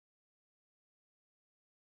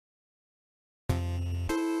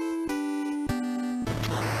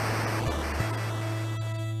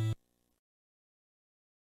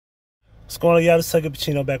What's going on, y'all? This is Huggie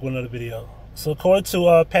Pacino back with another video. So according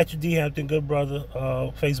to Patrick D. Hampton, good brother,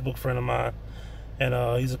 Facebook friend of mine, and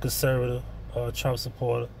he's a conservative, Trump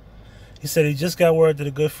supporter. He said he just got word that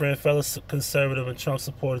a good friend, fellow conservative and Trump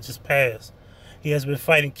supporter, just passed. He has been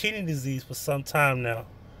fighting kidney disease for some time now.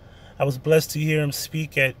 I was blessed to hear him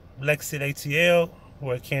speak at Lexit ATL,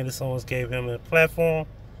 where Candace Owens gave him a platform.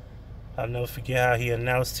 I'll never forget how he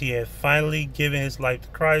announced he had finally given his life to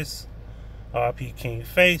Christ. R.I.P.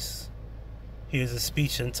 Kingface. Here's a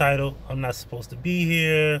speech entitled, "I'm Not Supposed to Be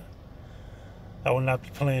Here." I will not be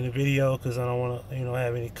playing the video because I don't want to,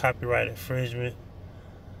 have any copyright infringement.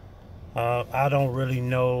 I don't really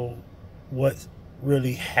know what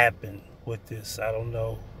really happened with this. I don't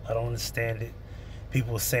know. I don't understand it.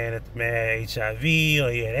 People were saying that the man had HIV or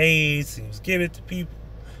he had AIDS. He was giving it to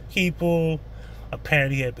people.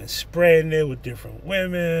 Apparently he had been spreading it with different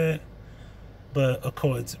women. But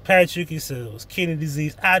according to Patrick, he said it was kidney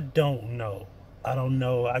disease. I don't know. I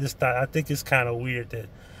think it's kind of weird that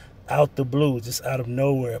out the blue, just out of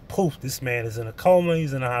nowhere, poof, this man is in a coma,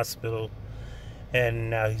 he's in a hospital, and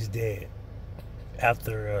now he's dead.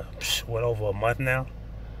 After, over a month now?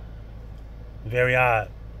 Very odd.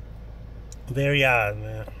 Very odd,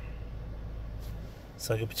 man.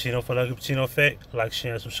 So, Huggie Pacino for the Huggie Pacino Effect. Like,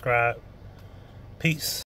 share, and subscribe.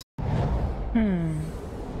 Peace. Now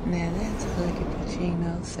that's Huggie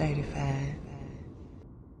Pacino certified.